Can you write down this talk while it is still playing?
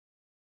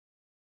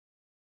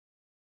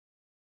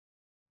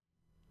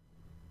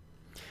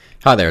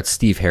Hi there, it's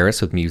Steve Harris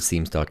with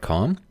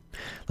MuseThemes.com.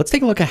 Let's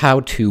take a look at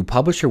how to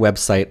publish your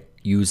website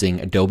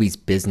using Adobe's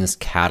Business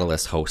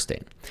Catalyst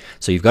hosting.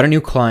 So you've got a new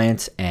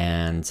client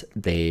and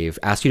they've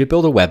asked you to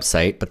build a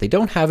website, but they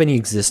don't have any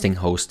existing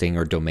hosting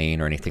or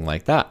domain or anything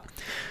like that.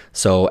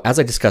 So as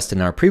I discussed in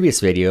our previous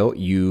video,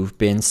 you've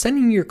been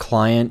sending your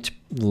client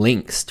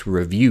links to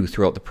review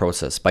throughout the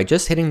process by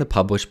just hitting the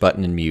publish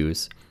button in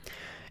Muse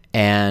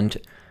and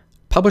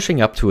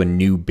publishing up to a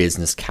new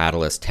Business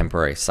Catalyst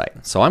temporary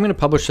site. So I'm going to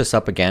publish this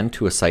up again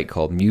to a site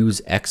called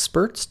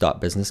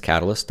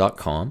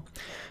museexperts.businesscatalyst.com,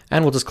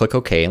 and we'll just click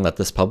OK and let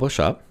this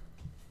publish up.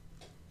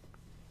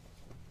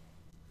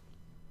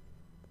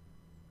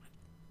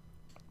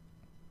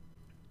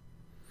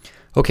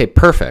 Okay,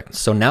 perfect.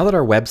 So now that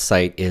our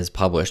website is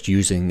published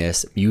using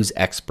this Muse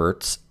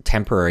Experts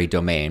temporary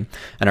domain,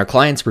 and our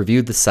clients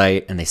reviewed the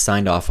site and they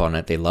signed off on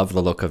it, they love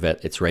the look of it,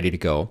 it's ready to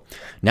go.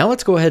 Now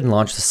let's go ahead and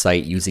launch the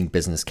site using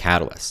Business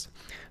Catalyst.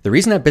 The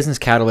reason that Business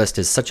Catalyst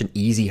is such an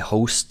easy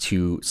host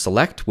to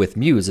select with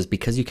Muse is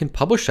because you can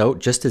publish out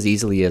just as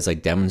easily as I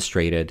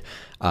demonstrated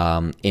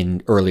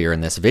earlier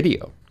in this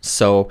video.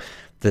 So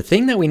the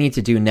thing that we need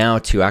to do now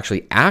to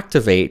actually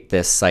activate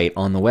this site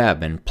on the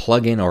web and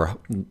plug in or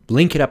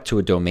link it up to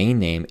a domain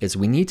name is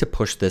we need to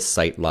push this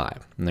site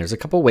live. And there's a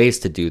couple ways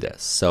to do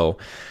this. So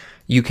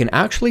you can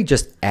actually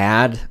just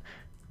add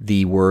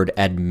the word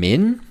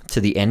admin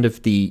to the end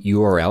of the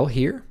URL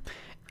here.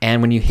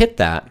 And when you hit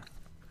that,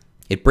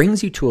 it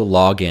brings you to a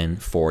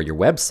login for your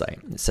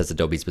website. It says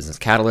Adobe's Business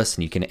Catalyst,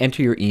 and you can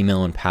enter your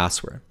email and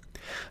password.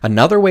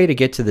 Another way to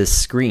get to this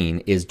screen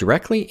is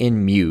directly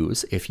in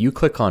Muse. If you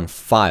click on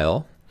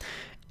File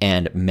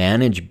and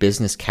Manage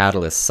Business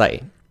Catalyst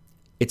Site,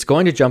 it's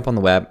going to jump on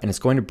the web and it's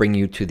going to bring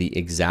you to the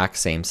exact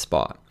same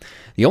spot.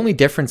 The only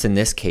difference in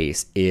this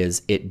case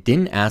is it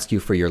didn't ask you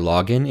for your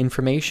login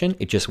information.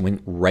 It just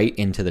went right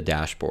into the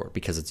dashboard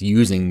because it's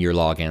using your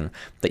login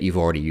that you've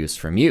already used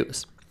for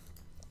Muse.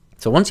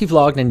 So once you've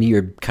logged into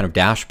your kind of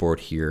dashboard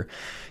here,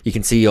 you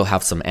can see you'll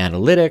have some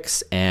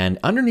analytics, and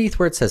underneath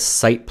where it says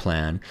site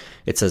plan,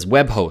 it says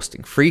web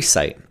hosting, free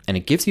site, and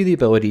it gives you the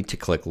ability to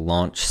click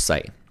launch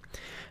site.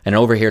 And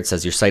over here it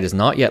says your site is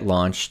not yet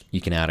launched.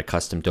 You can add a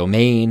custom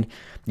domain.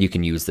 You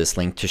can use this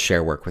link to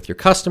share work with your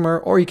customer,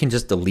 or you can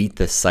just delete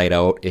this site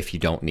out if you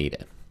don't need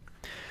it.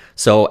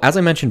 So as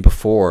I mentioned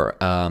before,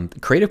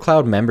 Creative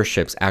Cloud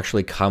memberships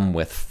actually come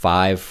with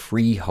 5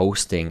 free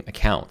hosting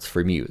accounts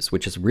for Muse,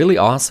 which is really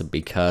awesome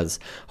because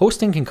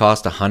hosting can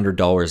cost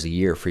 $100 a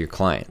year for your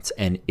clients.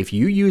 And if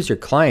you use your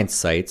clients'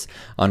 sites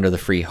under the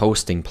free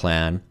hosting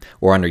plan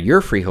or under your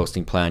free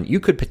hosting plan,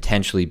 you could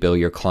potentially bill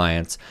your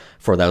clients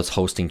for those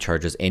hosting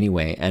charges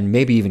anyway, and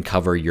maybe even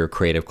cover your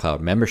Creative Cloud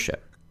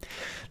membership.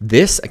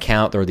 This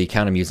account, or the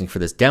account I'm using for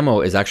this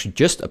demo, is actually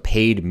just a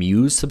paid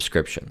Muse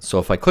subscription. So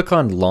if I click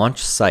on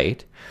Launch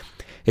Site,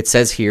 it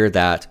says here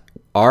that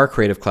our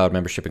Creative Cloud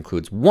membership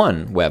includes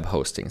 1 web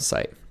hosting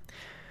site.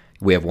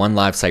 We have 1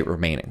 live site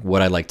remaining.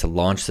 Would I like to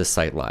launch this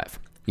site live?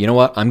 You know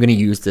what? I'm going to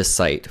use this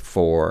site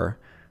for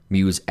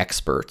Muse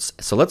Experts.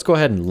 So let's go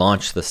ahead and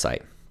launch the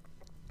site.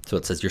 So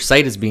it says your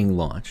site is being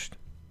launched.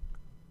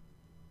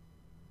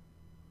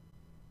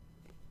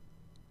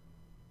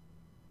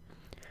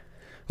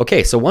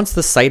 Okay, so once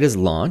the site is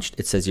launched,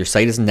 it says your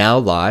site is now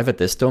live at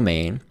this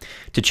domain.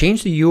 To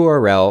change the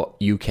URL,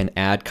 you can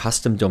add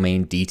custom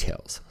domain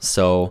details.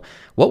 So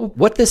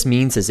what this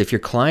means is if your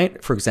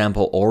client, for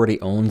example, already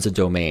owns a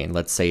domain,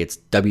 let's say it's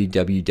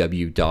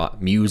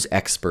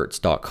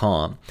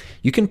www.museexperts.com,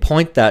 you can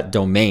point that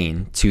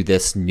domain to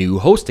this new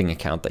hosting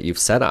account that you've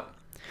set up.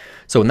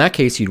 So in that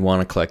case, you'd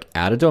want to click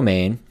Add a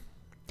Domain,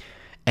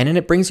 and then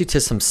it brings you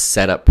to some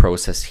setup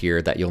process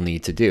here that you'll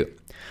need to do.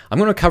 I'm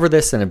going to cover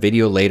this in a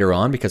video later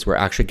on because we're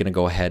actually going to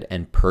go ahead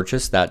and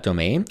purchase that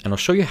domain, and I'll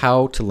show you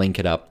how to link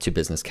it up to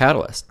Business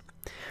Catalyst.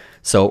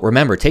 So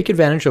remember, take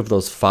advantage of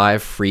those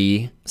 5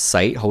 free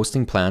site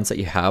hosting plans that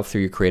you have through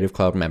your Creative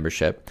Cloud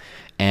membership.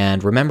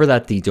 And remember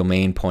that the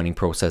domain pointing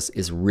process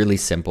is really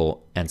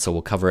simple, and so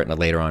we'll cover it in a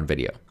later on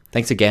video.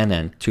 Thanks again,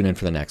 and tune in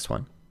for the next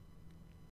one.